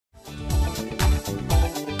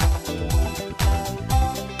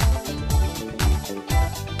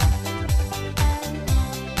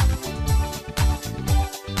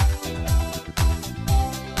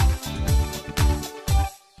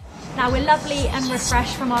Now we're lovely and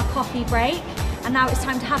refreshed from our coffee break, and now it's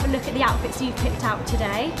time to have a look at the outfits you've picked out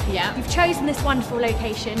today. Yeah. You've chosen this wonderful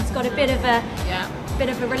location. It's got a bit of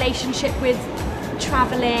a relationship with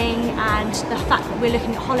travelling and the fact that we're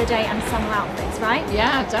looking at holiday and summer outfits, right?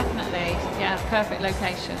 Yeah, definitely. Yeah, perfect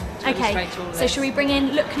location to illustrate all this. So shall we bring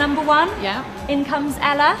in look number 1? Yeah. In comes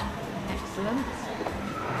Ella. Excellent.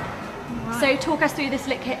 So talk us through this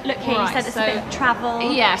look here. Right, You said it's a bit of travel.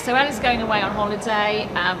 Yeah, so Ella's going away on holiday.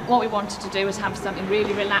 What we wanted to do was have something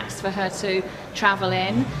really relaxed for her to travel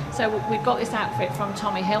in. So we've got this outfit from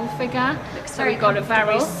Tommy Hilfiger. So we've got a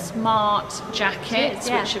very smart jacket,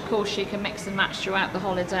 which of course she can mix and match throughout the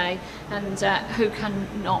holiday. And who can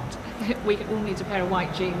not? We all need a pair of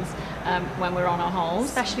white jeans when we're on our holes.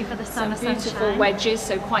 Especially for the summer sunshine. Beautiful sunshine. wedges,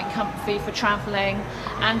 so quite comfy for travelling.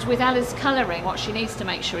 And with Ella's colouring, what she needs to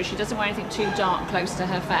make sure is she doesn't wear anything too dark close to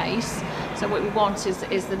her face. So what we want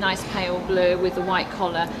is the nice pale blue with the white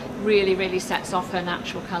collar. Really, really sets off her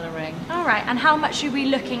natural colouring. All right, and how much are we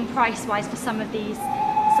looking price-wise for some of these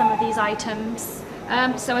items?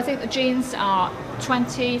 So I think the jeans are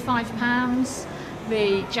 £25.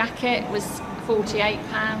 The jacket was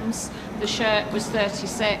 £48. The shirt was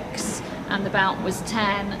 £36. And the belt was £10,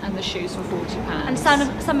 and the shoes were £40. And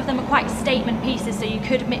some of them are quite statement pieces, so you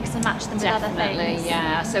could mix and match them with other things. Definitely,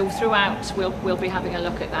 yeah. So throughout, we'll be having a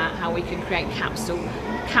look at that, how we can create capsule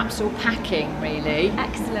packing, really.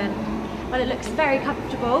 Excellent. Well, it looks very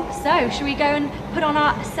comfortable. So, shall we go and put on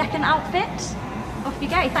our second outfit? Off you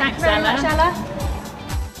go. Thanks very much, Ella.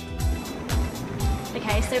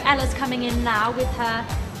 Okay, so Ella's coming in now with her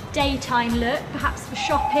daytime look, perhaps for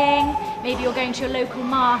shopping. Maybe you're going to your local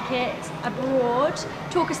market, abroad.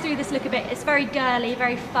 Talk us through this look a bit. It's very girly,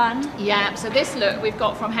 very fun. Yeah, so this look we've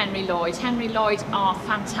got from Henry Lloyd. Henry Lloyd are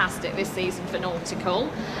fantastic this season for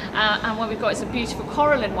nautical. And what we've got is a beautiful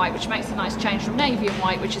coral and white, which makes a nice change from navy and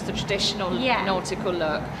white, which is the traditional nautical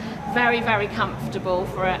look. Very, very comfortable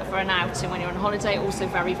for an outing when you're on holiday. Also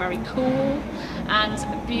very, very cool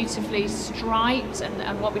and beautifully striped.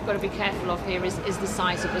 And what we've got to be careful of here is the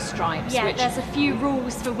size of the stripes. Yeah, there's a few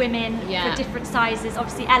rules for women for different sizes.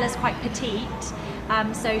 Obviously, Ella's quite petite,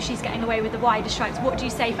 so she's getting away with the wider stripes. What do you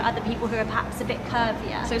say for other people who are perhaps a bit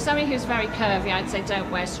curvier? So somebody who's very curvy, I'd say don't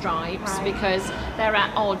wear stripes because they're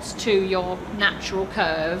at odds to your natural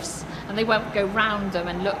curves, and they won't go round them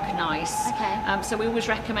and look nice. Okay. So we always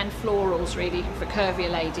recommend florals really for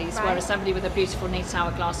curvier ladies, whereas somebody with a beautiful neat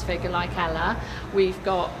hourglass figure like Ella, we've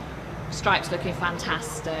got stripes looking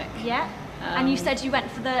fantastic. Yeah. And you said you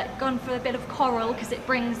gone for a bit of coral because it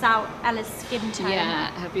brings out Ella's skin tone. Yeah,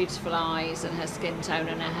 her beautiful eyes and her skin tone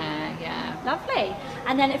and her hair, yeah. Lovely.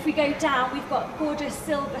 And then if we go down, we've got gorgeous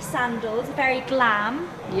silver sandals, very glam.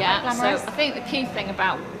 Yeah, so I think the key thing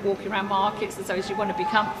about walking around markets is you want to be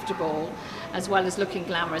comfortable as well as looking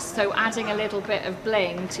glamorous. So adding a little bit of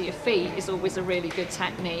bling to your feet is always a really good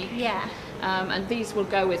technique. Yeah. And these will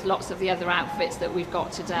go with lots of the other outfits that we've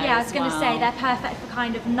got today. Yeah, I was going to say they're perfect for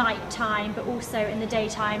kind of night time, but also in the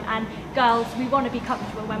daytime. And girls, we want to be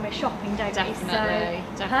comfortable when we're shopping, don't we? Definitely.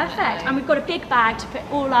 Perfect. And we've got a big bag to put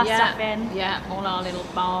all our stuff in. Yeah, all our little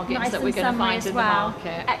bargains that we're going to find in the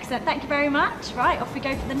market. Excellent. Thank you very much. Right, off we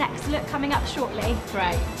go for the next look coming up shortly.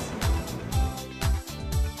 Great.